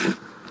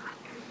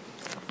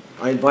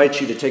I invite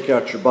you to take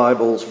out your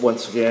Bibles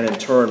once again and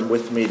turn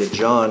with me to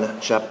John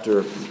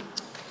chapter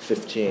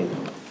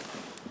 15.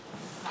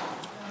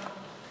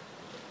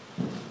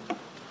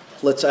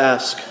 Let's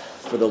ask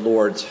for the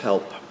Lord's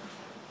help.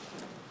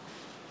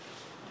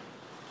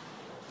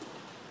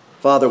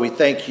 Father, we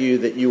thank you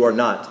that you are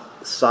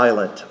not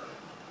silent.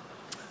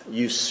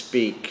 You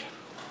speak.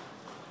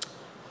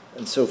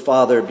 And so,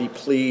 Father, be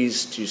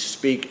pleased to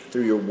speak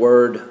through your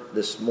word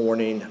this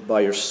morning.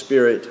 By your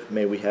Spirit,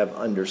 may we have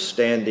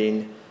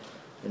understanding.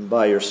 And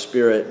by your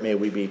Spirit, may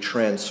we be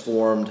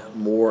transformed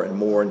more and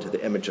more into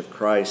the image of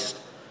Christ.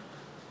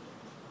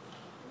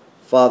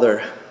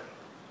 Father,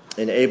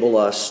 enable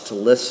us to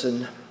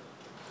listen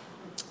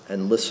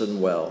and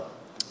listen well.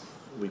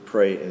 We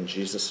pray in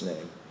Jesus'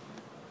 name.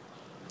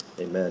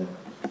 Amen.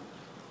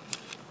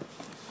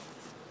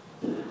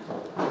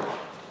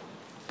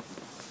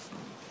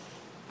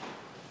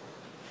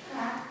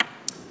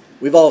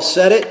 We've all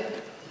said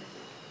it.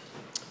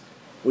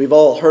 We've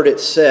all heard it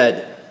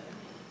said.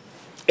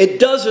 It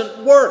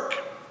doesn't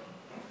work.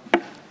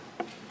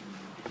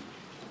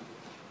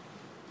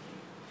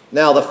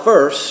 Now, the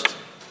first,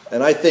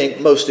 and I think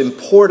most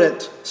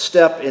important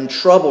step in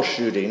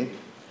troubleshooting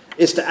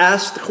is to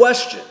ask the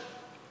question,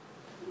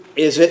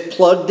 is it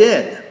plugged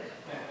in?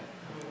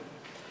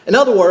 In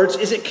other words,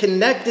 is it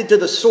connected to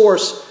the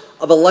source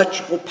of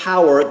electrical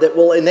power that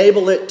will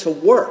enable it to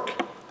work,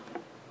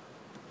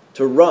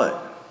 to run?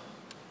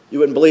 You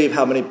wouldn't believe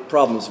how many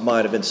problems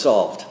might have been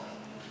solved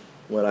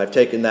when I've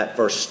taken that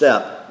first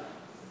step.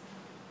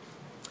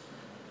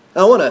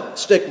 Now, I want to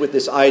stick with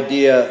this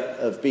idea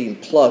of being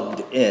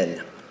plugged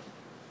in.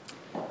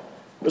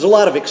 There's a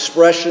lot of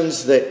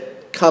expressions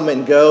that come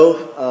and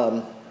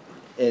go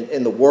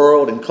in the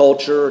world and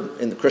culture,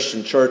 in the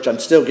Christian church. I'm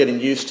still getting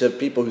used to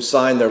people who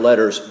sign their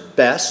letters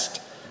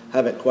best.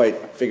 Haven't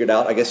quite figured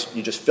out. I guess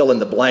you just fill in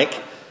the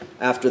blank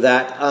after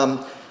that.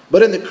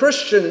 But in the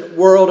Christian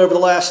world over the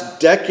last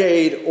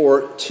decade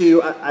or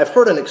two, I've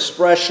heard an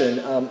expression,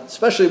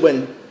 especially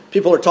when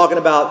people are talking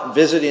about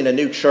visiting a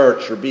new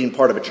church or being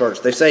part of a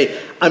church. They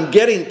say, I'm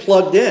getting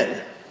plugged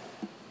in.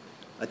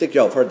 I think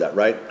y'all have heard that,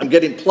 right? I'm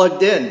getting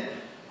plugged in.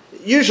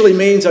 It usually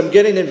means I'm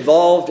getting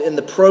involved in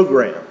the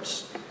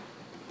programs.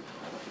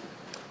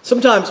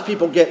 Sometimes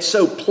people get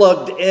so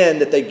plugged in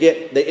that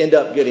they end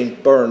up getting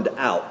burned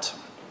out.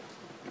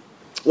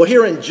 Well,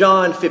 here in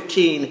John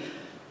 15,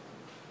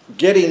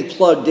 getting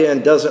plugged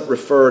in doesn't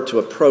refer to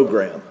a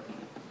program,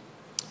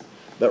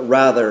 but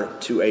rather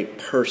to a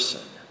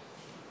person.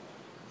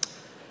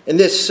 In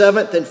this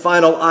seventh and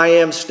final I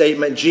am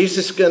statement,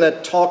 Jesus is going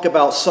to talk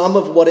about some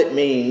of what it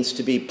means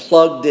to be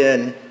plugged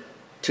in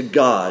to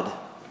God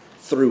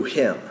through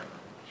Him.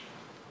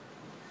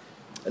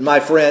 And my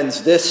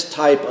friends, this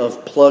type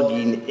of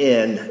plugging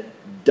in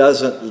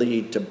doesn't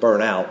lead to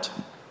burnout,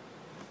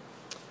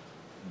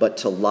 but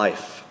to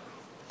life.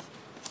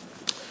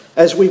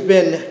 As we've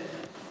been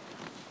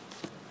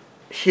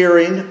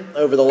hearing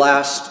over the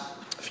last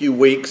few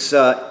weeks,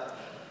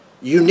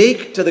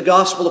 unique to the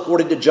gospel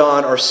according to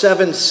John are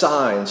 7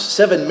 signs,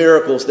 7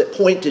 miracles that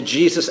point to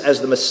Jesus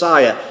as the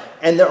Messiah.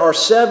 And there are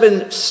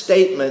 7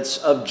 statements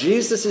of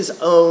Jesus'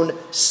 own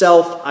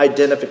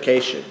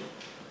self-identification.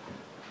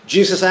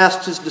 Jesus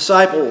asked his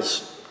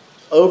disciples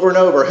over and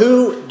over,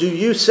 who do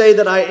you say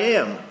that I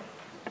am?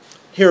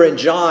 Here in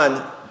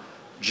John,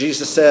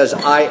 Jesus says,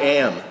 I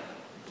am.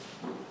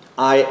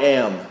 I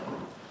am.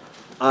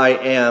 I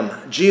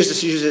am.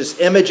 Jesus uses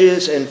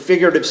images and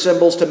figurative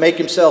symbols to make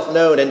himself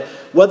known. And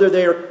whether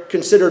they are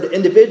considered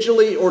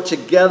individually or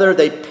together,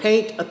 they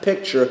paint a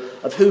picture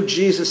of who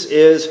Jesus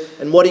is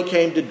and what he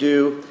came to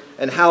do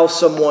and how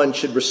someone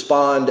should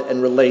respond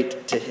and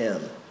relate to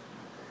him.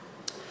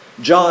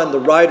 John, the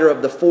writer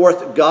of the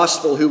 4th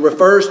gospel, who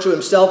refers to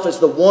himself as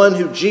the one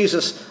who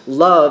Jesus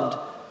loved,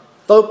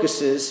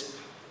 focuses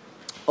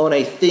on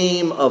a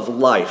theme of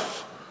life.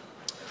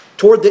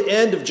 Toward the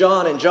end of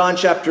John, in John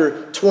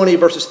chapter 20,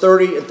 verses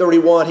 30 and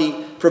 31,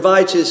 he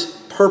provides his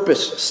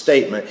purpose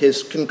statement,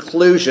 his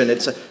conclusion.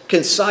 It's a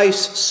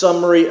concise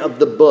summary of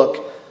the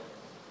book.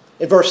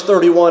 In verse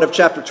 31 of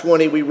chapter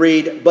 20, we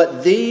read,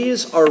 "But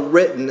these are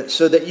written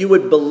so that you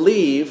would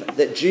believe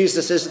that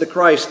Jesus is the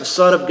Christ, the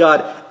Son of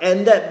God,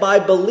 and that by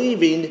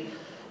believing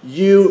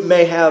you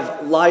may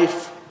have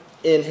life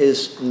in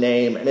his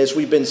name." And as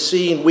we've been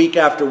seeing week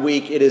after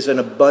week, it is an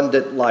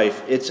abundant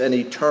life. It's an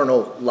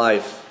eternal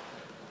life.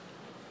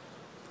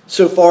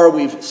 So far,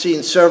 we've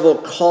seen several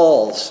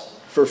calls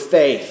for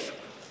faith,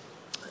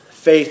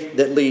 faith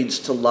that leads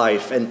to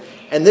life. And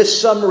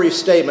this summary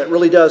statement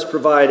really does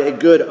provide a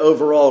good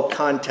overall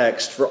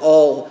context for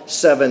all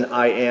 7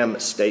 I am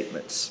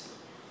statements.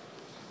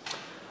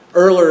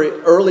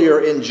 Earlier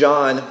in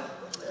John,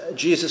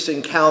 Jesus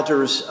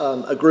encounters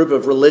a group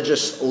of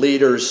religious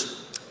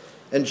leaders,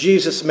 and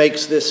Jesus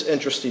makes this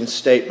interesting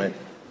statement.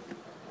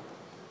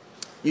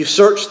 You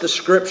search the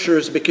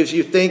scriptures because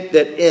you think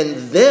that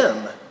in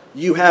them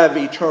you have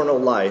eternal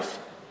life,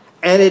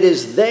 and it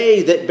is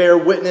they that bear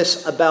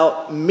witness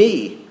about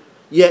me,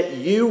 yet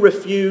you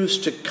refuse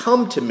to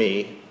come to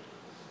me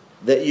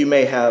that you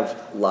may have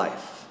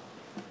life.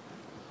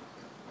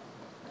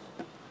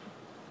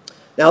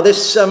 Now,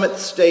 this seventh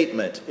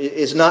statement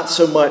is not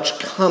so much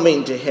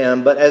coming to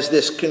him, but as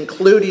this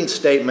concluding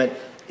statement,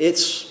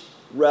 it's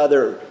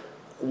rather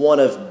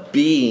one of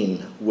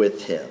being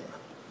with him.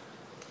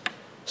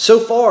 So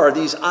far,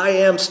 these I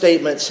am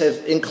statements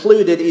have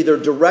included either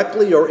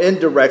directly or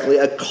indirectly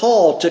a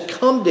call to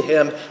come to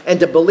him and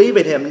to believe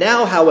in him.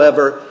 Now,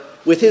 however,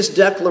 with his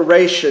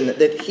declaration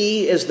that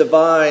he is the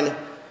vine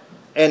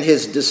and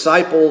his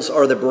disciples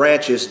are the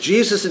branches,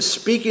 Jesus is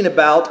speaking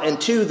about and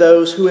to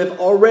those who have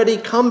already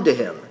come to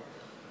him.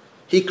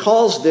 He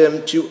calls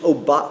them to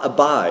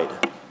abide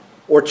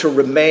or to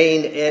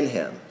remain in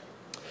him.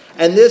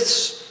 And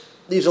these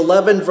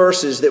 11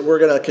 verses that we're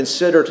going to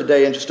consider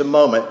today in just a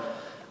moment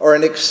are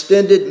an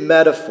extended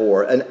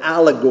metaphor, an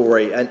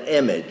allegory, an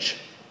image.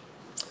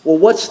 Well,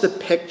 what's the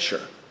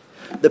picture?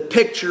 The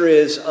picture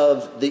is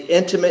of the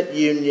intimate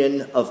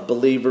union of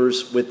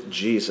believers with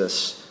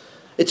Jesus.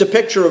 It's a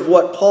picture of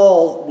what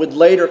Paul would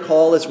later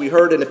call, as we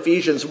heard in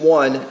Ephesians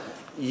 1,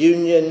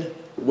 union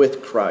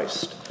with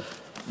Christ.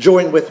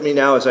 Join with me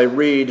now as I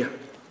read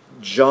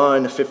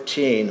John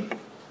 15,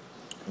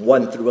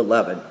 1 through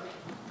 11.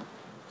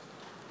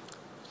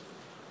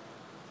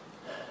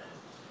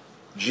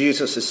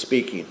 Jesus is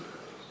speaking.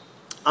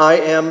 I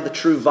am the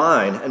true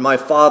vine, and my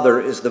Father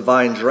is the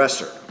vine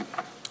dresser.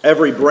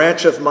 Every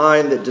branch of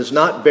mine that does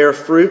not bear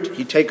fruit,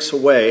 he takes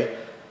away,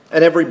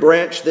 and every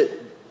branch that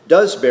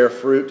does bear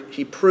fruit,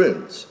 he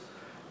prunes,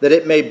 that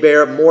it may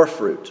bear more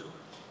fruit.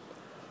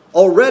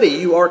 Already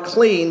you are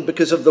clean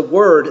because of the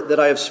word that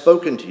I have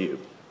spoken to you.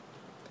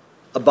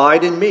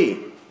 Abide in me,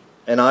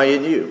 and I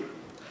in you.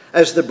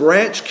 As the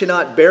branch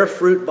cannot bear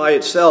fruit by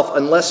itself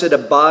unless it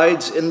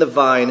abides in the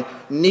vine,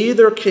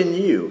 neither can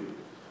you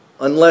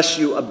unless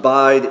you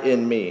abide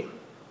in me.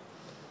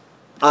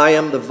 I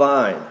am the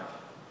vine.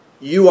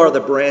 You are the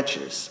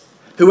branches.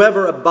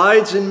 Whoever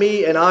abides in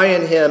me and I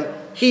in him,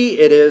 he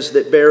it is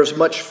that bears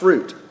much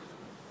fruit.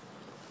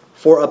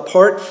 For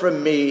apart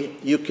from me,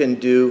 you can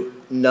do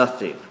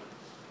nothing.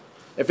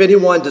 If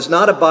anyone does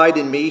not abide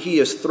in me, he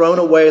is thrown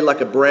away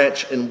like a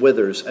branch and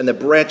withers, and the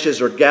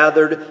branches are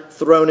gathered,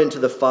 thrown into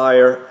the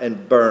fire,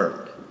 and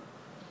burned.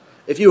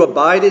 If you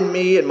abide in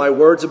me and my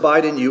words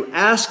abide in you,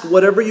 ask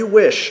whatever you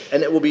wish,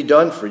 and it will be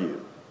done for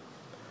you.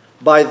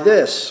 By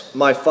this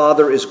my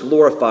Father is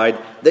glorified,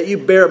 that you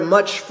bear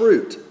much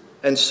fruit,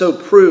 and so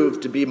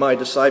prove to be my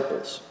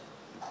disciples.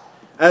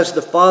 As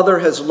the Father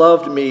has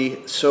loved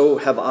me, so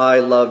have I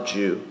loved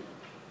you.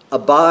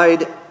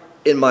 Abide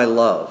in my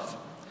love.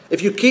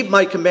 If you keep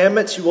my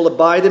commandments, you will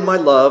abide in my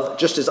love,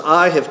 just as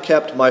I have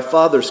kept my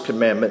Father's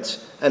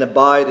commandments and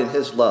abide in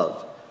his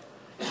love.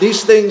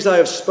 These things I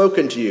have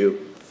spoken to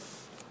you,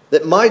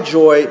 that my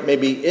joy may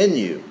be in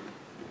you,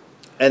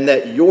 and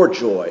that your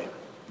joy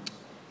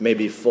may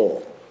be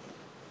full.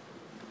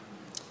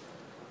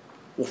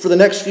 Well, for the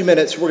next few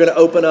minutes, we're going to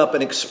open up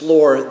and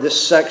explore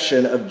this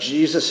section of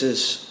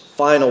Jesus'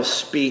 final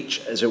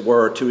speech, as it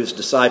were, to his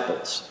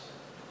disciples,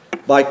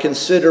 by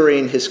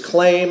considering his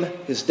claim,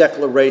 his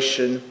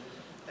declaration,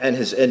 and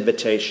his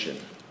invitation.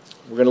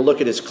 We're going to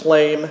look at his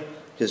claim,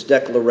 his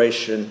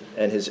declaration,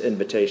 and his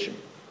invitation.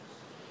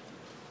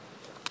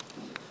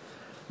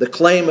 The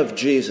claim of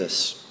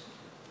Jesus,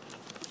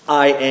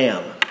 I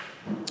am.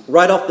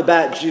 Right off the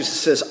bat, Jesus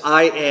says,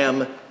 I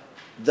am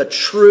the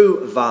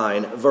true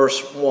vine,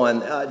 verse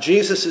 1.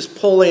 Jesus is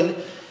pulling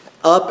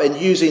up and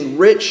using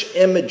rich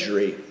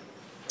imagery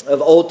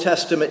of Old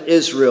Testament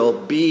Israel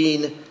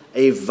being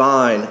a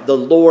vine, the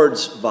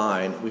Lord's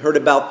vine. We heard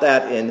about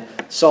that in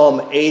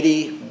Psalm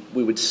 80.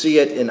 We would see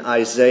it in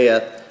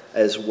Isaiah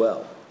as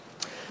well.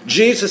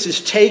 Jesus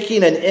is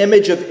taking an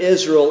image of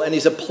Israel and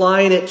he's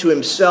applying it to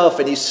himself,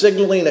 and he's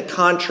signaling a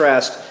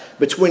contrast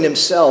between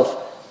himself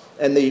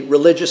and the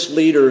religious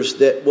leaders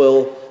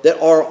that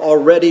are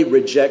already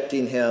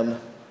rejecting him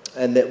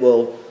and that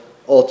will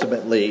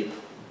ultimately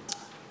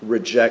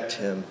reject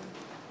him.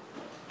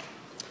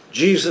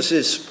 Jesus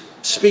is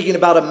speaking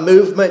about a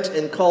movement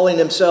and calling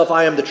himself,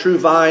 I am the true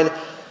vine,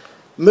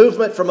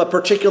 movement from a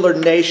particular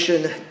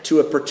nation to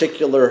a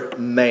particular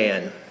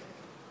man.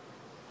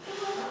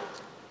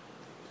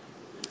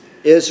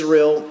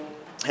 Israel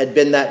had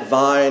been that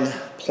vine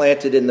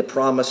planted in the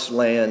promised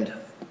land,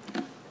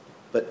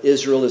 but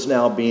Israel is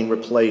now being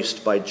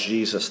replaced by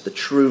Jesus, the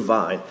true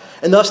vine.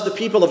 And thus the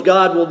people of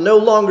God will no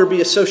longer be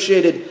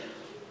associated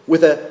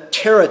with a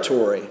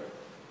territory,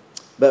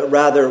 but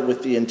rather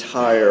with the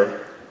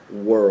entire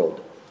world.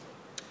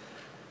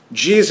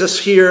 Jesus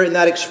here in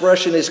that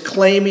expression is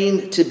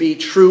claiming to be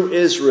true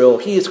Israel.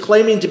 He is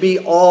claiming to be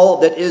all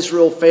that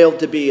Israel failed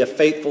to be, a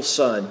faithful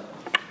son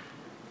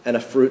and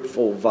a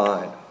fruitful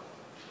vine.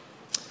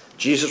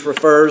 Jesus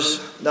refers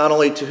not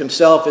only to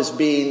himself as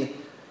being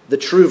the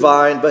true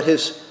vine, but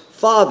his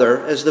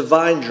Father as the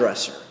vine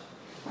dresser,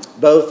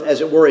 both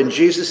as it were in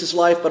Jesus'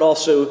 life, but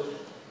also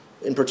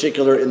in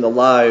particular in the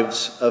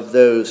lives of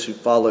those who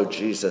follow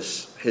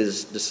Jesus,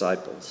 his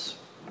disciples.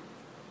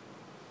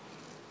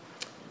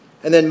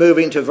 And then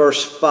moving to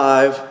verse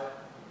 5,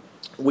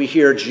 we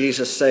hear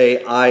Jesus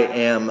say, I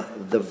am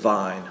the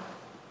vine.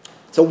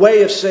 It's a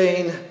way of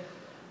saying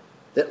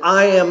that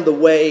I am the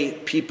way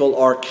people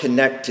are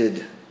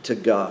connected to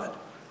God.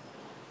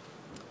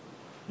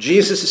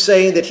 Jesus is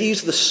saying that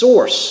he's the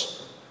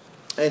source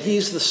and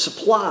he's the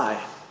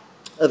supply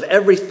of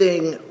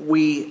everything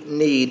we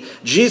need.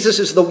 Jesus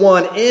is the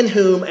one in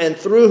whom and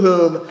through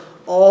whom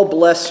all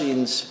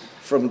blessings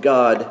from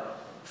God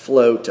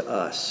flow to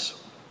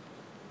us.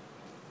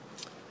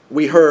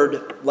 We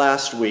heard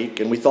last week,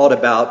 and we thought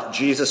about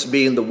Jesus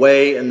being the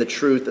way and the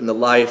truth and the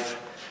life.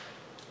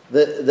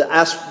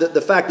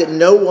 The fact that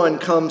no one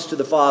comes to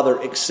the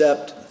Father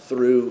except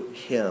through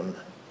him.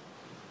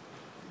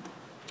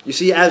 You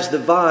see, as the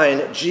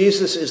vine,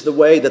 Jesus is the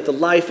way that the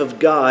life of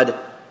God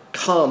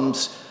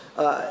comes.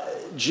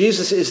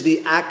 Jesus is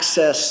the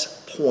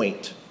access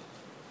point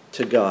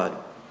to God.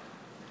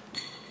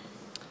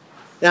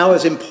 Now,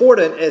 as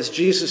important as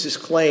Jesus'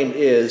 claim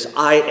is,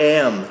 I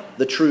am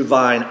the true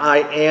vine, I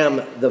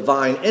am the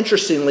vine,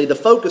 interestingly, the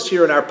focus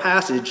here in our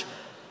passage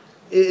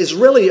is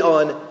really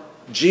on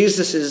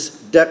Jesus'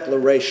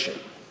 declaration.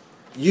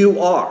 You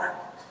are.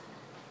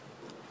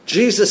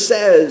 Jesus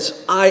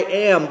says, I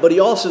am, but he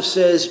also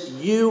says,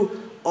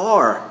 you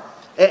are.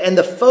 And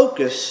the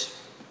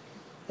focus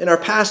in our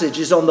passage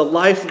is on the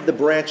life of the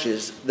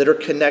branches that are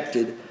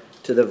connected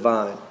to the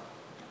vine.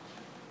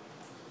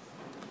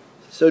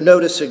 So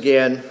notice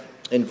again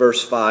in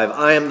verse 5,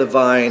 I am the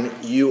vine,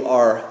 you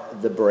are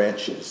the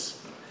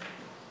branches.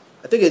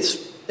 I think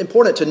it's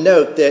important to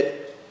note that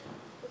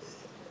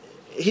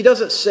he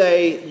doesn't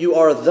say you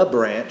are the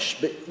branch,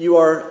 but you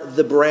are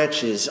the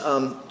branches.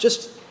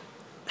 Just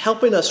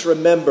helping us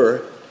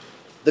remember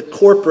the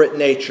corporate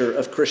nature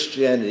of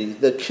Christianity,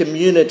 the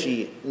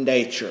community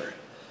nature.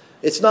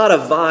 It's not a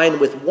vine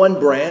with one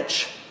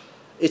branch.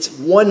 It's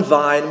one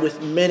vine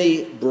with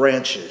many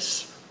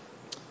branches.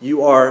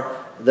 You are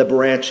the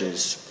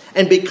branches.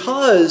 And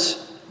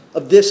because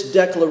of this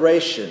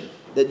declaration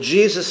that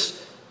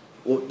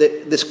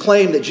this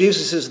claim that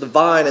Jesus is the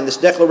vine and this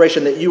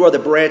declaration that you are the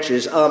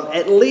branches,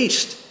 at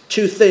least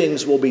two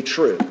things will be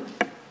true.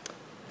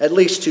 At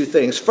least two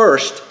things.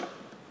 First,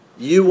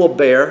 you will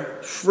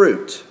bear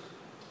fruit.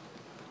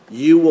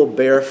 You will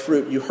bear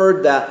fruit. You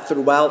heard that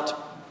throughout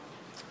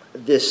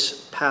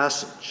this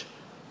passage.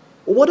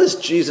 Well, what does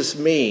Jesus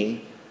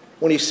mean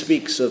when he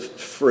speaks of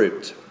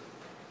fruit?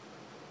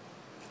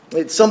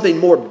 It's something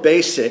more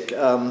basic.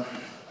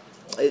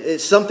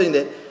 It's something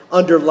that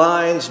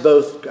underlines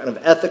both kind of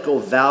ethical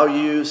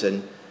values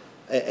and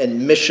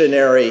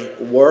missionary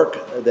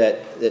work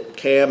that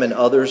Cam and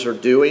others are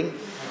doing.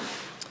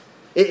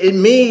 It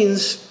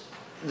means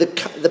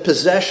the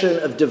possession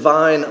of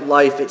divine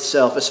life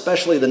itself,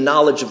 especially the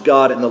knowledge of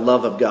God and the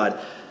love of God.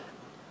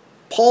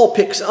 Paul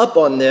picks up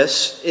on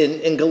this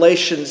in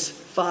Galatians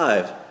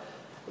 5.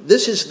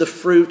 This is the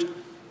fruit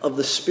of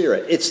the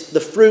Spirit. It's the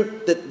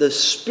fruit that the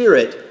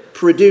Spirit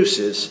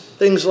produces,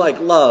 things like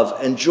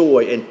love and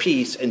joy and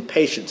peace and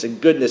patience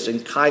and goodness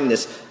and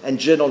kindness and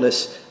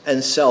gentleness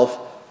and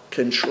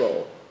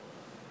self-control.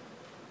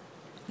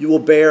 You will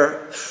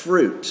bear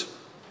fruit.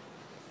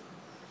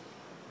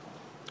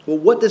 Well,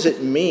 what does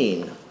it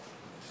mean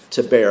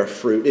to bear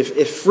fruit?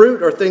 If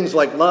fruit are things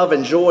like love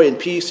and joy and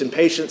peace and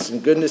patience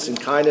and goodness and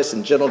kindness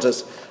and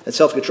gentleness and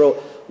self-control,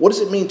 what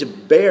does it mean to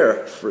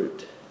bear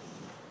fruit?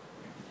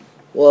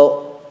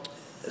 Well,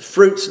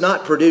 fruit's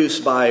not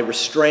produced by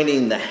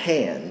restraining the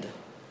hand,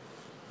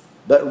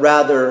 but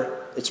rather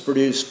it's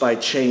produced by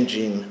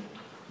changing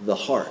the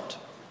heart.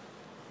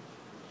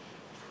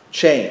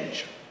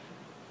 Change.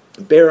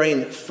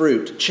 Bearing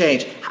fruit.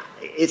 Change.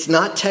 It's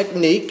not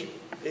technique.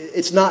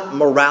 It's not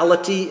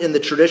morality in the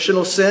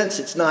traditional sense.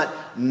 It's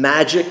not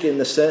magic in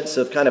the sense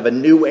of kind of a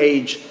new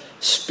age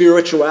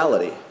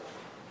spirituality.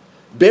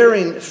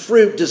 Bearing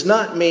fruit does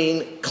not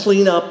mean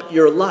clean up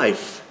your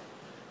life.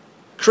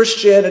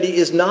 Christianity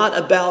is not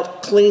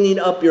about cleaning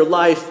up your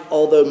life,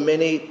 although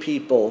many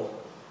people,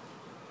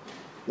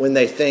 when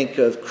they think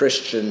of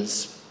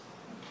Christians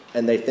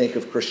and they think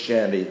of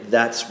Christianity,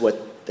 that's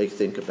what they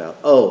think about.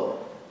 Oh,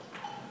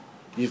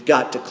 you've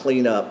got to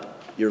clean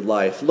up your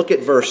life. Look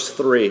at verse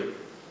 3.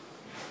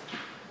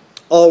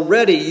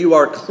 Already you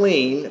are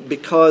clean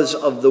because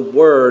of the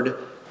word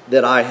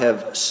that I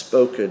have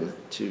spoken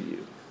to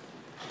you.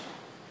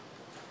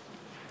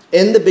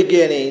 In the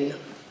beginning,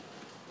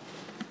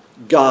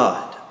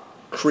 God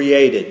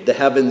created the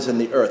heavens and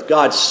the earth.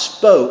 God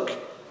spoke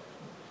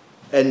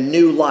and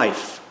new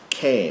life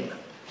came.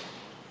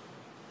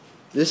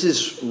 This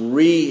is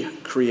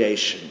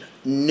recreation,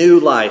 new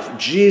life.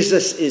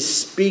 Jesus is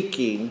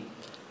speaking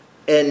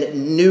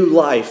and new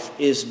life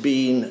is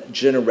being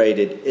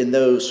generated in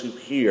those who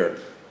hear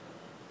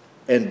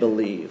and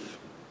believe.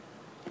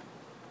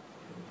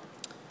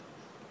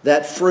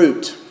 That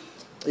fruit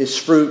is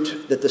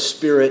fruit that the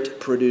Spirit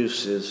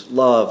produces,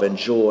 love and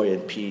joy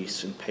and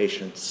peace and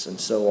patience and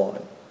so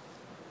on.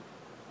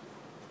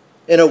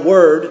 In a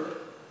word,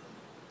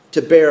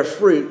 to bear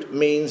fruit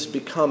means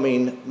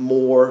becoming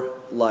more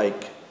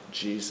like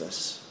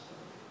Jesus.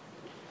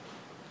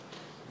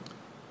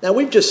 Now,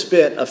 we've just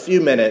spent a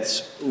few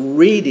minutes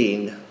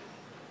reading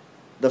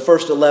the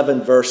first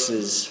 11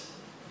 verses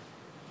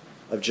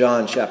of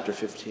John chapter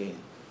 15.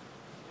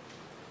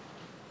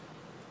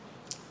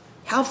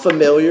 How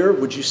familiar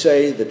would you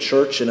say the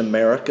church in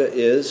America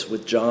is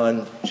with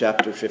John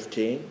chapter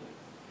 15?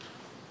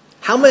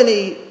 How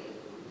many,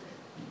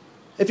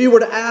 if you were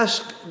to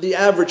ask the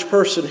average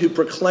person who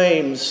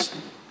proclaims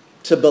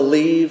to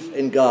believe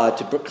in God,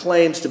 to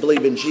proclaims to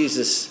believe in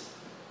Jesus,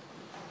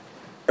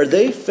 are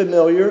they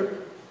familiar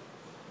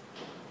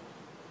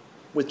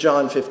with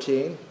John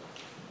 15?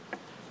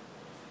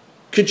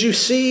 Could you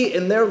see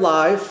in their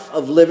life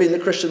of living the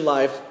Christian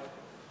life,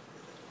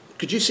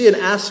 could you see an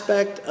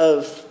aspect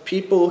of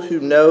people who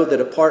know that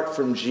apart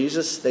from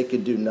Jesus they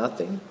could do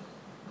nothing?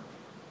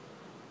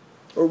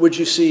 Or would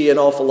you see an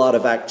awful lot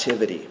of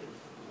activity?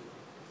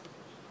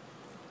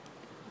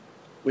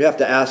 We have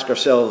to ask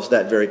ourselves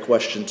that very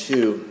question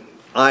too.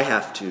 I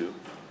have to.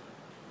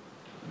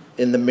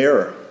 In the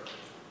mirror.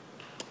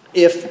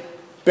 If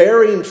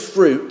bearing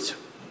fruit,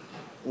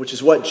 which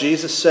is what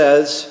Jesus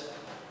says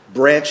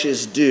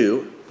branches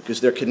do,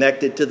 because they're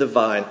connected to the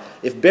vine,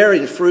 if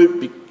bearing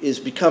fruit is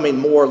becoming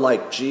more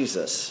like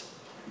Jesus,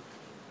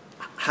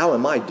 how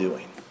am I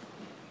doing?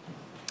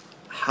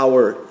 How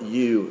are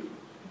you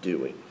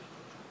doing?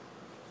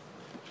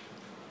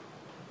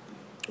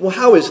 Well,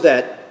 how is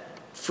that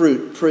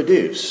fruit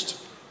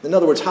produced? In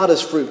other words, how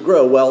does fruit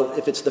grow? Well,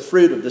 if it's the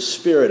fruit of the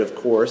Spirit, of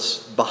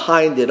course,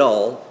 behind it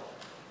all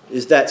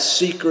is that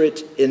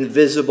secret,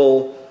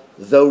 invisible,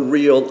 though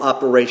real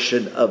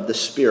operation of the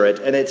Spirit.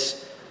 And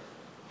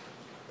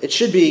it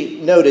should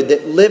be noted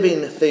that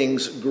living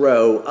things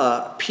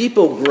grow.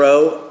 People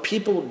grow,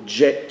 people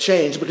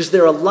change because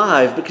they're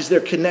alive, because they're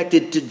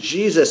connected to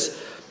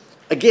Jesus.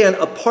 Again,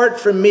 apart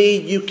from me,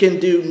 you can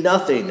do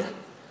nothing.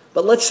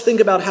 But let's think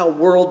about how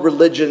world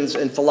religions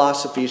and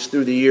philosophies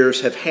through the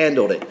years have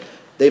handled it.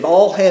 They've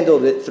all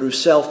handled it through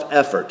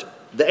self-effort.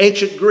 The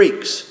ancient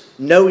Greeks,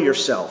 know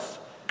yourself.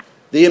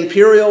 The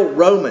imperial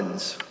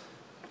Romans,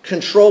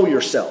 control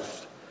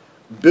yourself.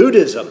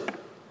 Buddhism,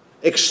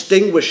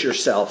 extinguish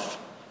yourself.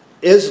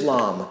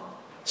 Islam,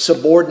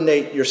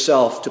 subordinate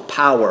yourself to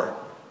power.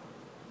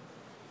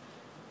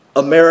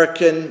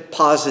 American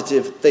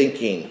positive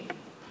thinking,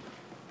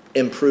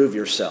 improve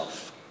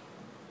yourself.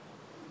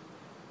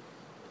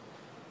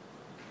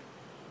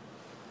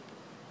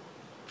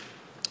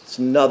 It's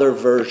another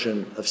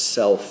version of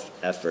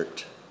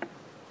self-effort.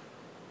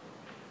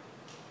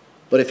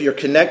 But if you're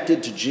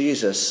connected to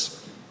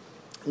Jesus,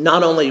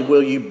 not only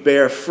will you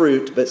bear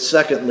fruit, but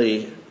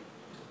secondly,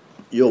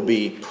 you'll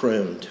be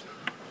pruned.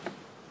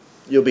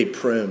 You'll be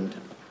pruned.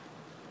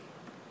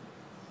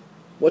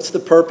 What's the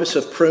purpose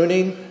of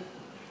pruning?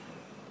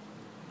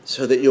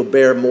 So that you'll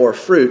bear more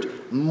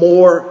fruit,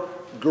 more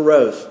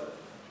growth.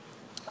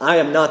 I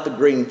am not the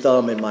green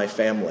thumb in my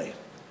family.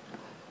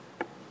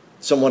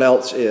 Someone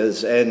else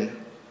is. And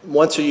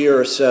once a year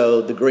or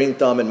so, the green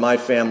thumb in my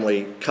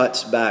family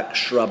cuts back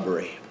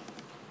shrubbery.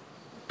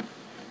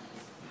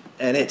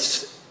 And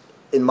it's,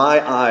 in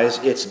my eyes,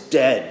 it's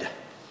dead.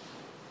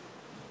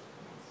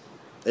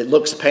 It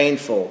looks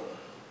painful.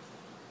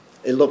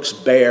 It looks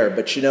bare,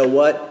 but you know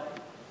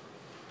what?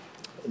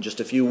 In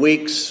just a few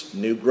weeks,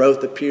 new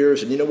growth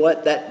appears. And you know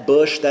what? That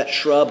bush, that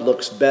shrub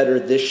looks better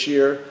this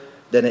year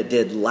than it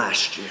did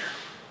last year.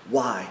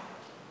 Why?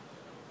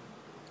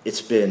 It's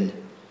been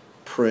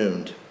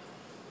pruned.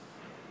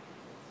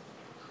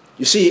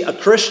 You see, a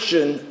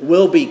Christian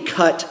will be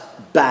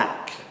cut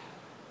back.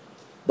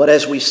 But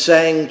as we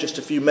sang just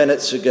a few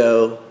minutes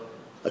ago,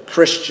 a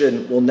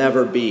Christian will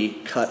never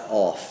be cut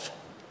off.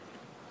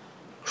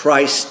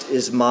 Christ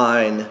is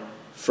mine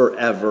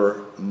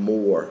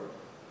forevermore.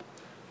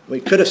 We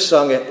could have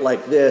sung it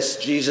like this,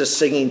 Jesus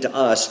singing to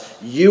us,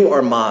 you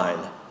are mine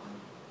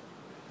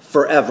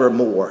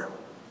forevermore.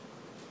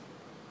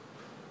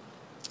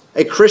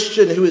 A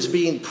Christian who is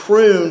being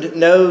pruned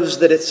knows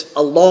that it's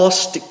a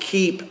loss to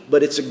keep,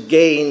 but it's a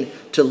gain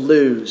to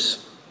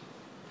lose.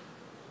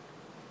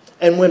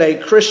 And when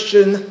a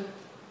Christian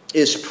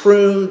is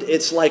pruned,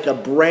 it's like a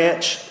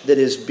branch that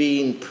is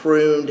being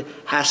pruned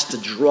has to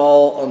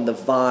draw on the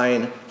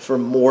vine for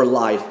more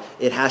life.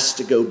 It has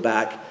to go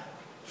back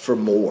for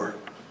more.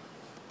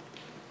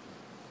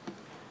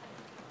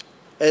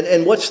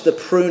 And what's the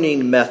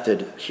pruning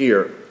method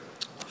here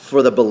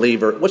for the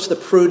believer? What's the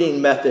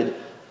pruning method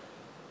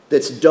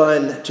that's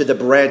done to the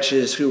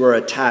branches who are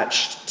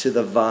attached to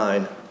the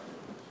vine?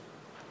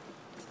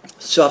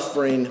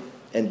 Suffering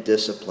and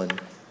discipline.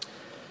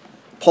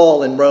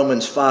 Paul in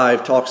Romans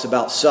 5 talks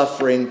about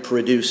suffering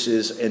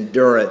produces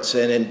endurance,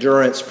 and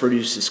endurance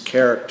produces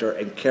character,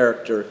 and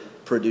character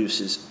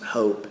produces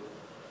hope.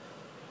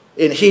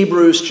 In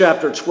Hebrews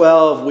chapter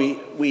 12,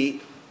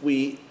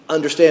 we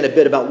understand a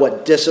bit about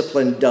what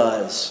discipline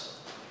does.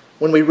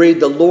 When we read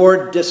the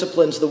Lord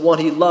disciplines the one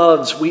he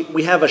loves,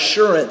 we have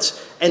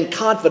assurance and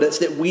confidence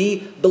that we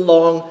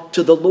belong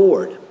to the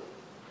Lord.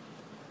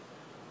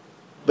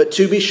 But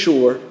to be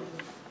sure,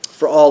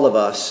 for all of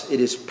us, it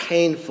is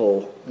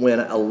painful when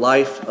a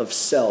life of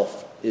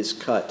self is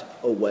cut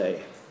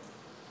away.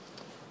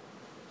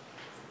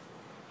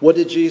 What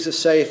did Jesus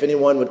say? If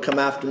anyone would come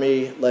after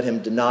me, let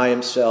him deny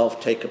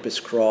himself, take up his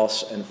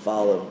cross, and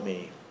follow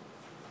me.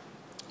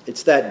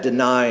 It's that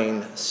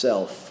denying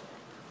self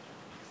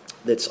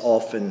that's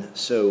often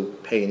so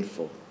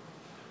painful.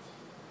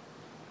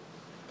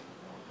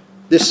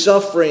 This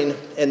suffering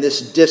and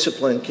this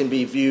discipline can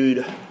be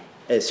viewed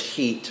as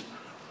heat.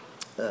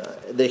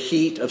 The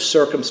heat of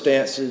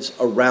circumstances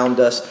around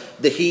us,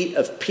 the heat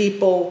of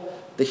people,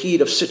 the heat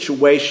of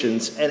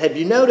situations. And have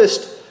you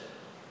noticed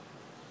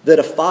that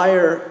a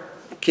fire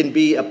can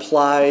be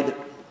applied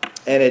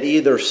and it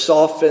either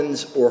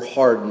softens or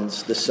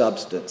hardens the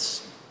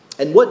substance?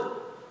 And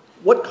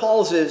what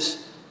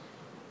causes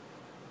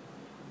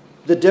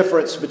the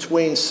difference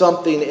between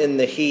something in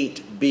the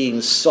heat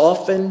being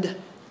softened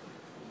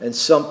and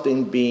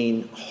something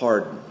being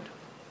hardened?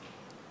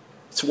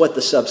 It's what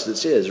the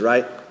substance is,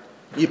 right?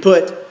 You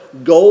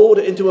put gold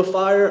into a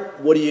fire,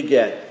 what do you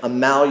get? A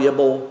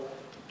malleable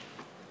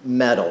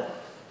metal.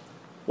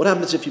 What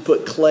happens if you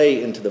put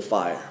clay into the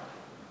fire?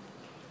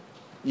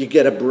 You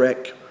get a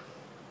brick.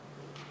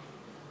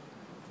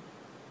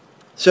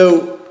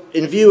 So,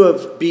 in view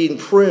of being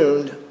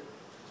pruned,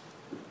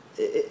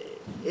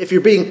 if you're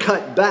being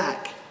cut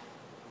back,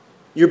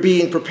 you're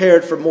being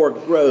prepared for more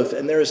growth,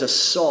 and there is a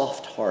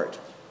soft heart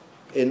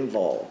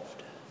involved.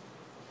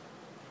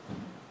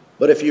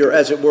 But if you're,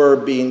 as it were,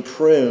 being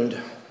pruned,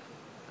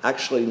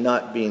 actually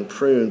not being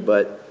pruned,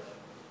 but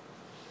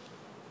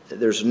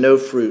there's no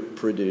fruit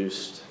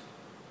produced,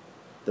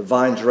 the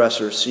vine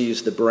dresser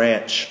sees the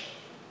branch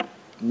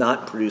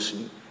not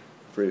producing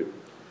fruit,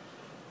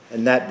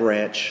 and that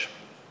branch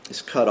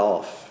is cut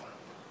off.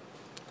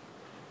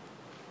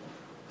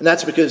 And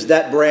that's because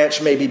that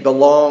branch may be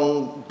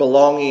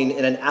belonging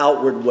in an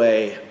outward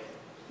way,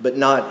 but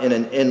not in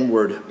an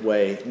inward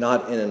way,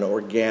 not in an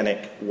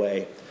organic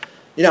way.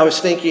 You know, I was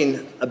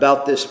thinking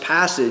about this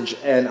passage,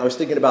 and I was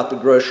thinking about the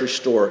grocery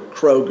store,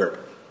 Kroger.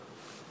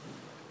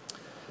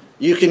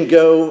 You can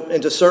go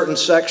into certain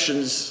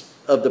sections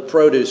of the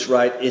produce,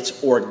 right?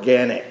 It's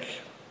organic.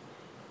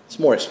 It's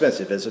more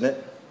expensive, isn't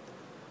it?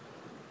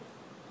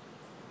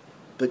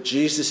 But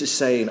Jesus is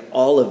saying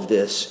all of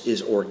this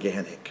is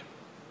organic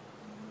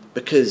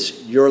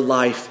because your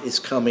life is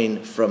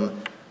coming from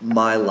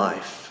my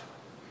life.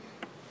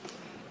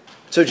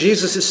 So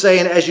Jesus is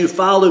saying, as you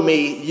follow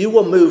me, you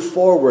will move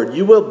forward.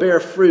 You will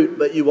bear fruit,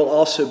 but you will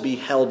also be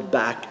held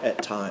back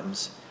at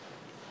times.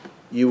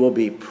 You will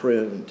be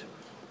pruned.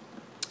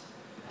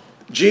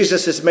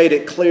 Jesus has made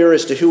it clear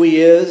as to who he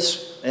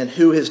is and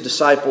who his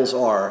disciples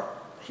are.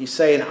 He's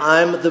saying,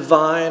 I'm the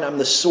vine, I'm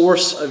the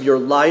source of your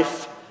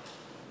life,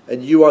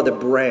 and you are the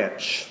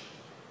branch.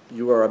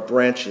 You are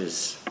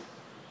branches.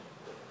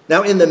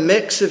 Now, in the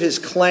mix of his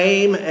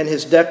claim and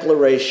his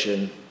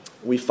declaration,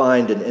 we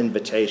find an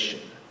invitation.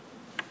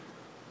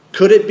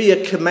 Could it be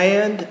a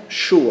command?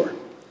 Sure.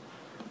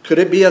 Could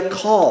it be a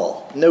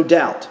call? No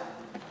doubt.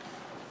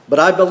 But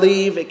I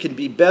believe it can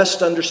be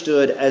best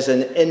understood as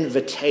an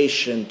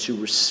invitation to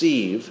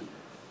receive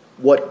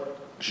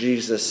what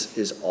Jesus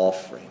is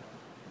offering.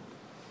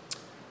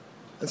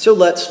 And so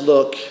let's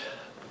look,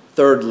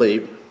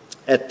 thirdly,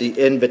 at the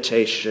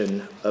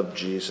invitation of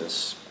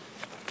Jesus.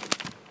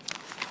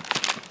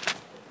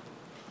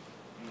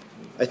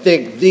 I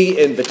think the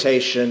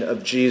invitation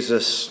of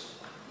Jesus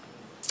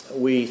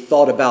we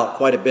thought about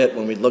quite a bit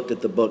when we looked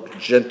at the book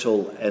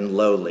Gentle and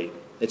Lowly.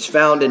 It's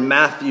found in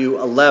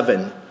Matthew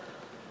 11,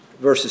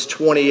 verses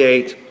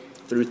 28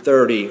 through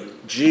 30.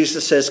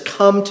 Jesus says,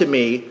 "Come to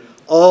me,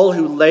 all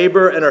who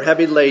labor and are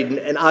heavy laden,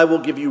 and I will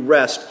give you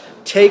rest.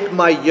 Take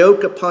my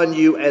yoke upon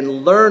you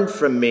and learn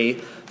from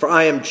me, for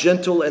I am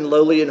gentle and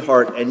lowly in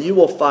heart, and you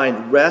will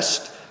find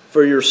rest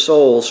for your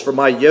souls. For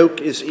my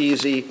yoke is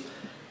easy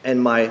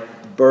and my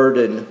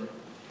burden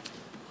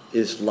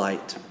is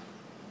light."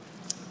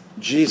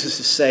 Jesus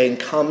is saying,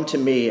 come to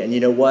me, and you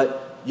know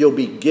what? You'll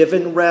be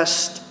given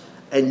rest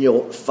and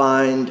you'll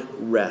find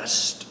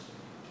rest.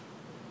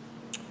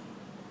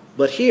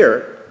 But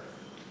here,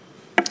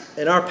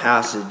 in our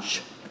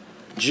passage,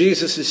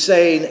 Jesus is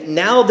saying,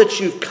 now that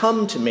you've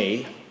come to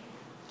me,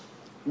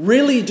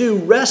 really do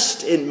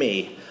rest in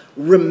me,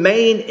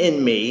 remain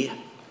in me,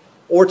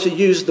 or to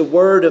use the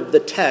word of the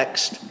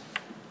text,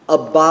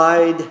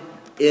 abide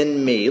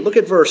in me. Look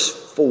at verse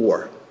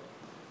 4.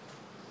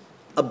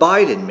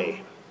 Abide in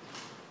me.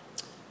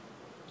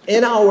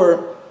 In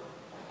our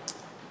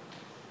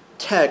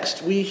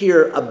text, we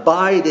hear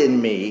abide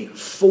in me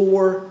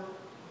 4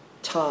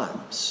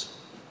 times.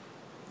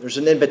 There's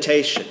an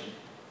invitation.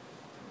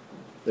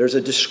 There's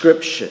a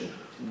description.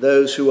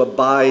 Those who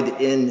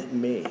abide in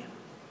me.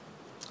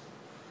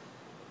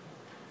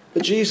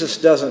 But Jesus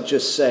doesn't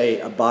just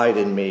say, abide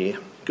in me.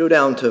 Go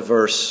down to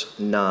verse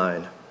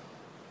 9.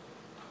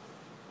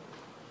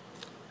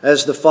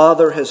 As the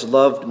Father has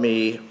loved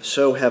me,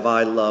 so have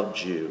I loved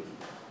you.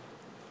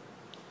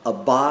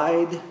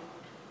 Abide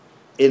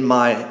in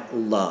my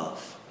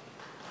love.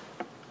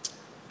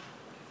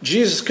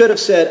 Jesus could have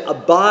said,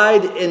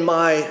 abide in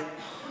my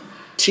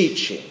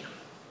teaching.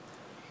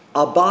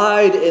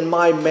 Abide in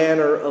my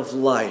manner of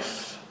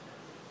life.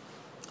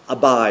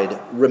 abide,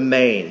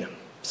 remain,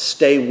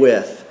 stay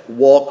with,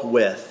 walk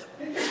with,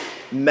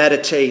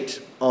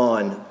 meditate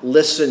on,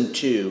 listen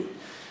to,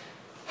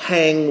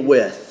 hang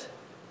with.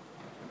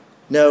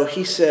 No,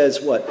 he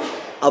says what?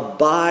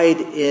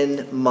 Abide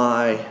in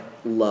my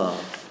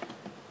love.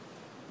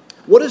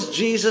 What does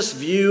Jesus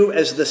view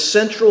as the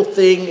central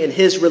thing in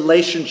his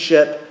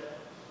relationship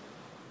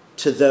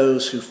to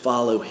those who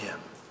follow him?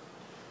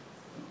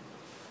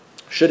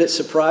 Should it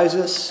surprise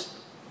us?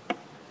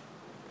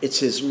 It's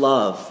his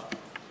love.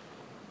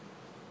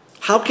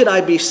 How could I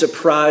be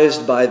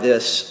surprised by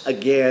this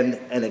again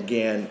and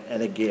again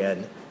and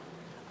again?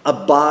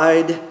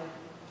 Abide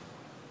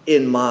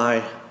in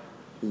my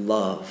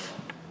love.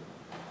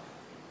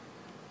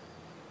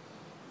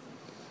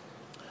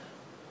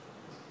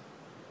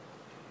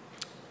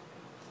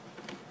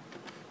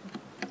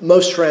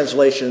 Most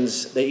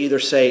translations, they either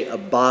say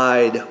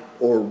abide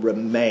or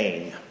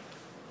remain.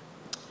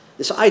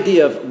 This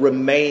idea of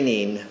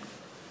remaining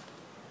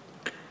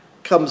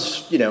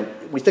comes,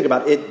 we think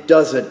about it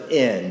doesn't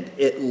end.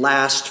 It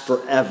lasts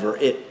forever.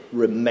 It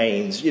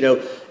remains.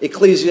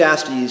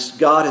 Ecclesiastes,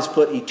 God has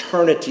put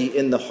eternity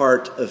in the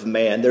heart of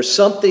man. There's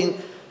something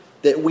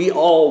that we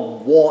all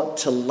want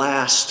to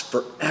last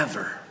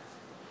forever.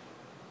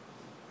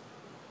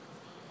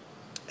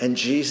 And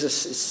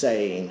Jesus is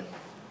saying,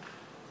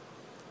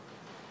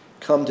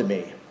 come to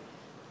me,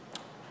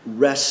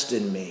 rest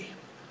in me,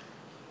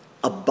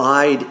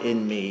 abide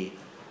in me,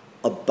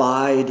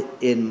 abide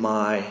in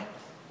my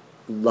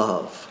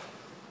love.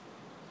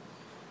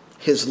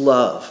 His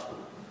love.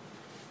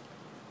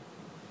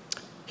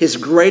 His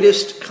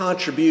greatest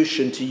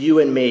contribution to you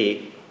and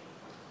me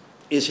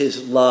is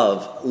his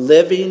love,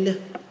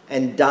 living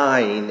and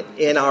dying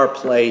in our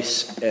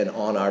place and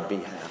on our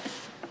behalf.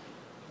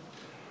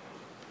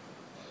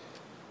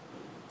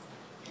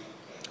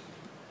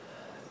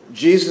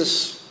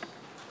 Jesus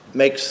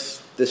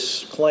makes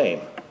this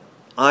claim.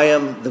 I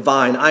am the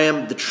vine. I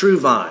am the true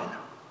vine.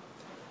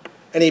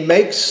 And he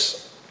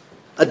makes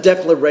a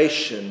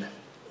declaration.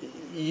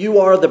 You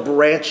are the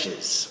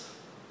branches.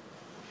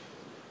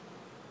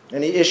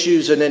 And he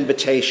issues an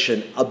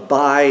invitation.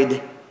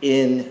 Abide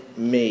in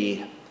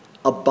me.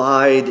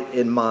 Abide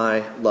in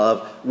my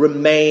love.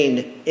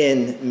 Remain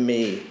in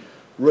me.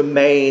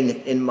 Remain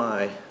in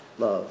my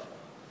love.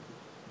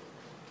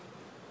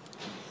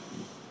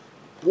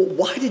 Well,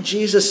 why did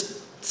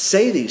Jesus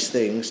say these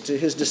things to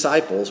his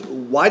disciples?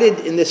 Why did,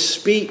 in this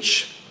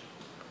speech,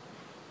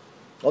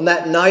 on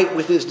that night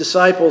with his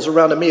disciples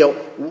around a meal,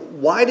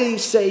 why did he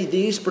say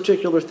these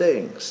particular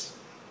things?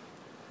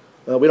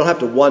 Well, we don't have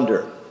to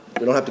wonder.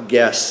 We don't have to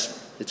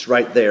guess. It's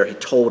right there. He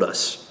told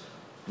us.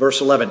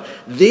 Verse 11,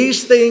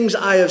 these things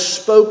I have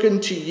spoken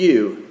to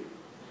you,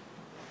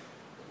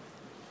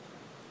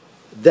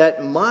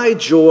 that my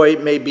joy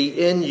may be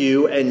in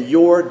you and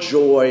your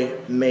joy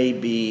may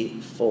be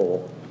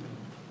full.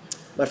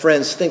 My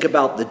friends, think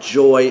about the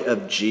joy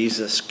of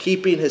Jesus,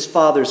 keeping his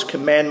Father's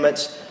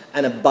commandments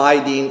and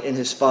abiding in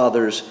his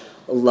Father's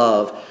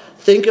love.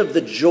 Think of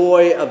the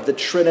joy of the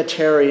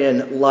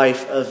Trinitarian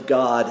life of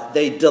God.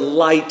 They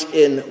delight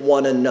in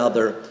one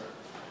another.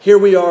 Here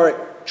we are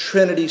at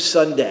Trinity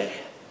Sunday.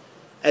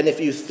 And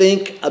if you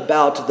think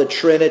about the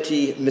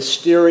Trinity,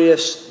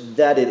 mysterious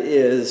that it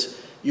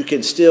is, you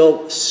can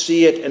still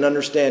see it and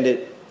understand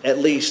it, at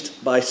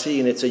least by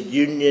seeing it's a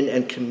union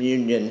and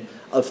communion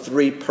of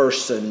three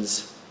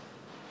persons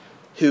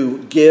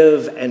who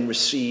give and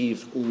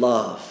receive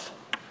love.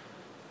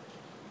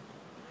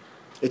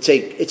 It's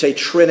a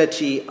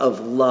trinity of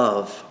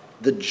love.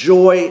 The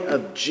joy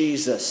of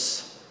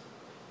Jesus,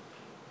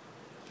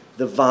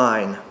 the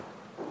vine.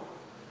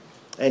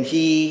 And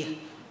he,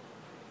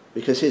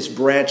 because his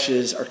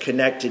branches are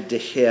connected to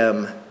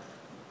him,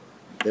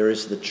 there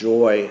is the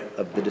joy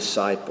of the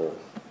disciple.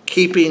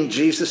 Keeping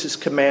Jesus'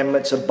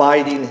 commandments,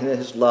 abiding in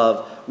his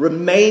love,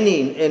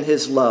 remaining in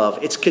his love.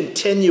 It's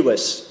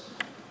continuous.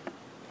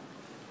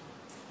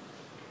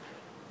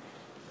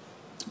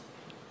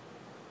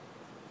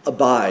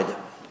 Abide.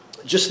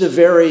 Just the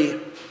very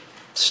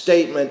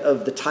statement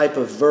of the type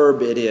of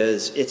verb it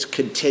is, it's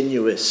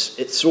continuous.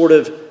 It's sort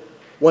of,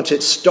 once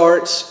it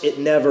starts, it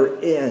never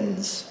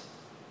ends.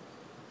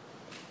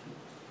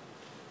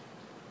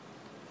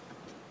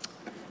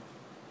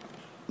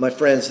 My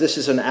friends, this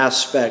is an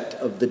aspect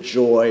of the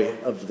joy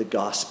of the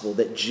gospel,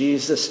 that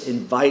Jesus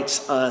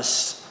invites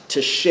us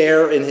to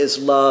share in his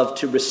love,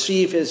 to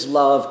receive his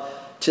love,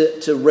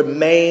 to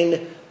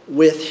remain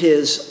with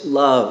his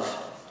love.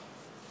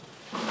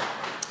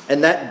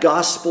 And that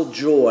gospel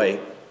joy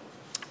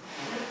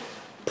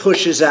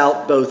pushes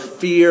out both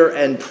fear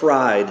and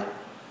pride.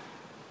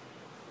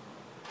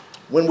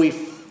 When we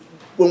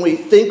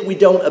think we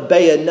don't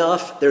obey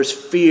enough, there's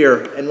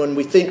fear. And when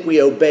we think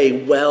we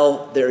obey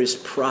well, there is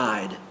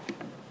pride.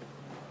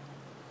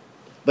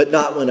 But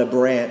not when a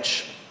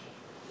branch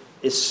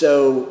is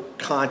so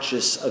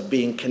conscious of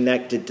being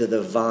connected to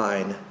the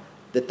vine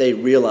that they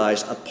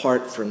realize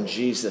apart from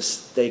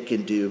Jesus, they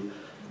can do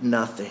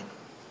nothing.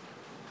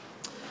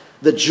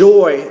 The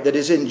joy that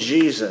is in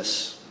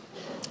Jesus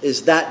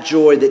is that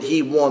joy that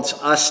he wants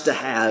us to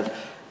have,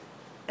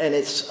 and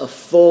it's a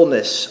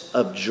fullness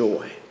of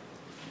joy.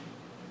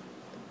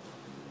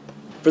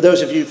 For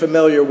those of you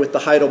familiar with the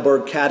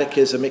Heidelberg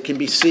Catechism, it can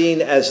be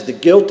seen as the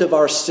guilt of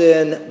our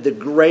sin, the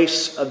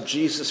grace of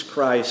Jesus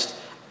Christ,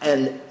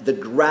 and the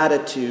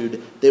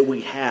gratitude that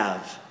we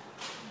have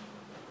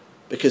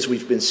because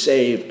we've been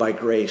saved by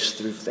grace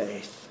through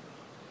faith.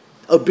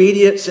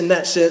 Obedience in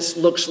that sense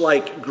looks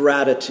like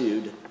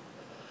gratitude.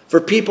 For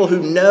people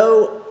who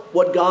know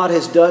what God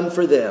has done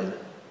for them,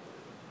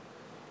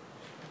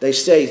 they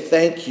say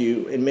thank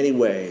you in many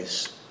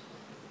ways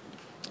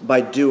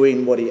by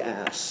doing what he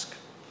asks.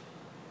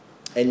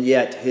 And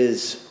yet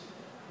his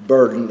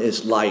burden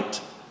is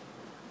light.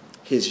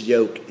 His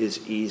yoke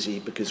is easy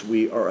because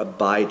we are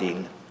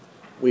abiding.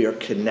 We are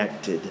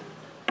connected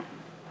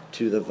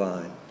to the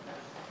vine.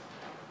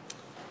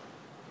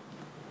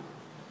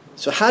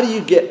 So how do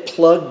you get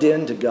plugged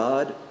into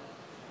God?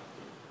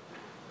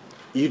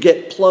 You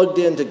get plugged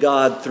into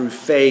God through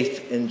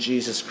faith in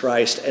Jesus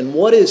Christ. And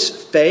what is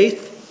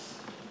faith?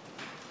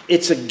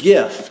 It's a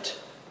gift.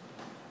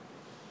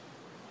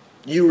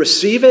 You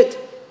receive it,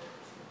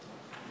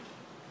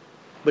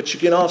 but you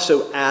can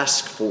also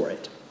ask for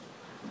it.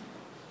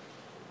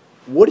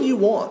 What do you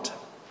want?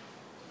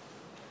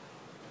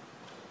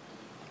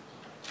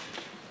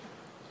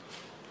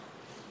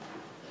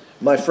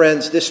 My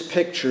friends, this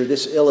picture,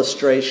 this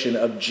illustration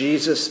of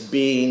Jesus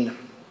being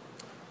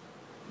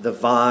the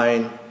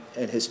vine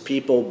and his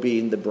people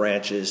being the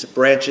branches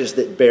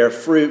that bear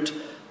fruit,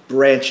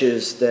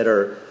 branches that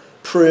are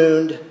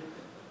pruned.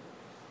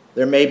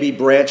 There may be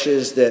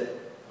branches that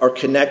are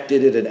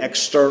connected in an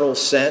external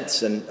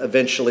sense, and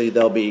eventually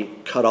they'll be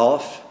cut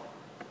off.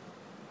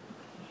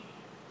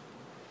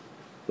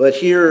 But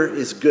here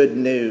is good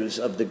news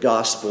of the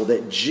gospel,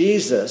 that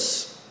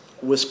Jesus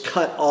was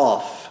cut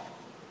off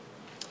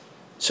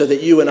so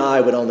that you and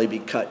I would only be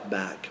cut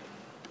back.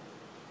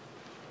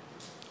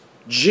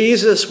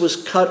 Jesus was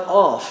cut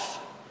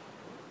off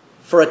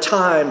for a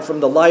time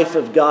from the life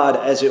of God,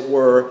 as it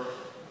were,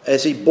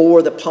 as he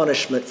bore the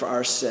punishment for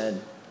our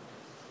sin.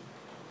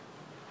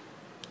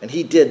 And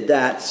he did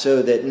that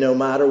so that no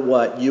matter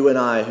what, you and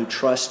I who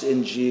trust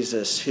in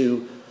Jesus,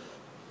 who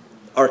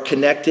are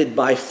connected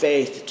by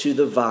faith to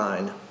the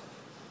vine,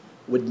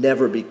 would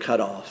never be cut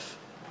off,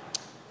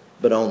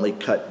 but only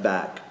cut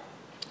back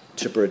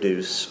to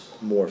produce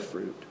more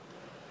fruit.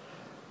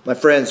 My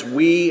friends,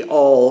 we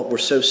all were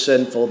so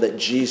sinful that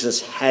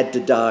Jesus had to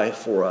die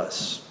for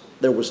us.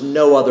 There was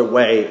no other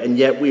way, and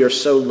yet we are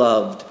so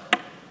loved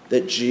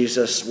that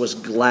Jesus was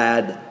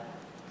glad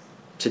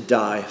to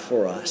die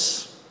for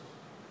us.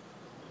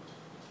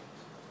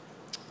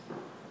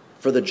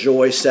 For the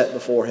joy set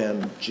before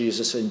him,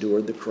 Jesus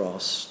endured the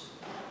cross.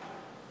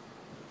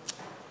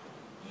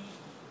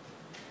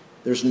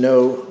 There's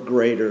no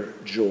greater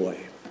joy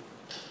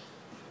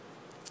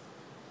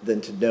than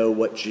to know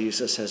what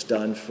Jesus has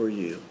done for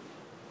you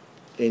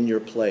in your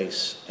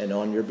place and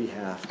on your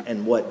behalf,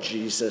 and what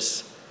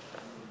Jesus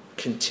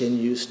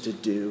continues to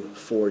do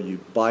for you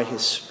by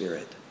his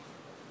Spirit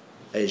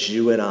as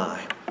you and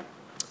I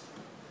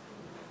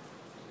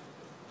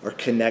are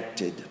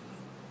connected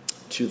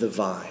to the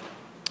vine,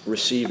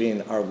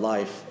 receiving our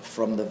life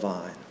from the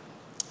vine,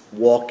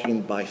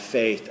 walking by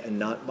faith and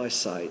not by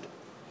sight,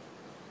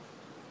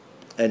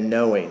 and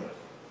knowing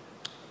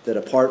that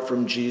apart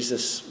from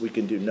Jesus we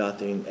can do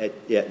nothing,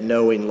 yet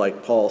knowing,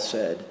 like Paul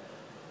said,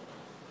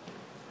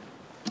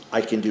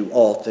 I can do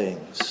all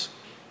things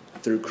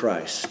through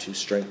Christ who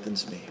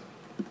strengthens me.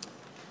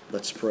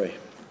 Let's pray.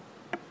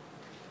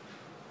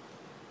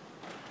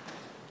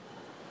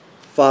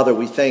 Father,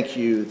 we thank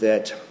you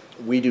that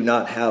we do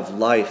not have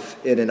life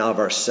in and of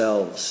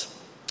ourselves,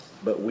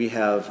 but we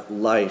have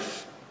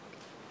life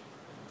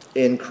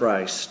in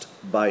Christ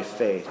by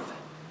faith.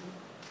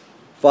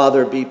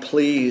 Father, be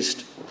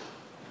pleased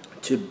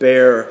to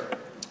bear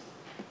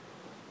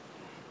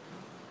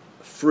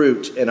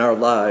fruit in our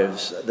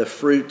lives, the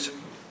fruit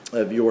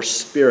of your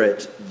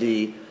Spirit,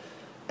 the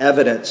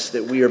evidence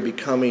that we are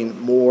becoming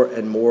more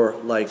and more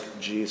like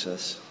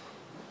Jesus.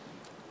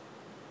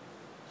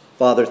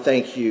 Father,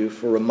 thank you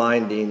for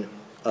reminding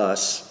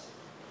us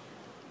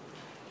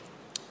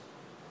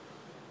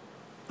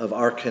of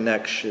our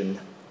connection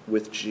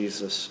with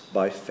Jesus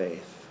by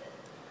faith.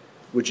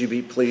 Would you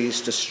be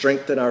pleased to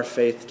strengthen our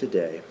faith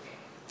today?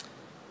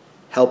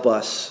 Help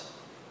us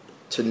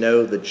to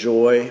know the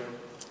joy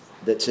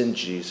that's in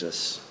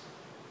Jesus,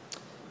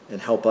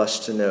 and help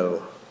us to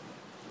know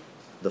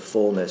the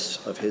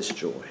fullness of his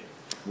joy.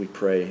 We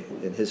pray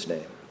in his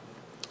name.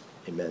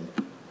 Amen.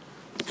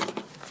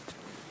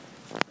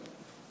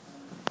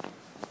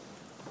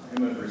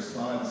 Hymn of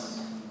response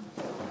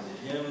is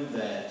a hymn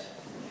that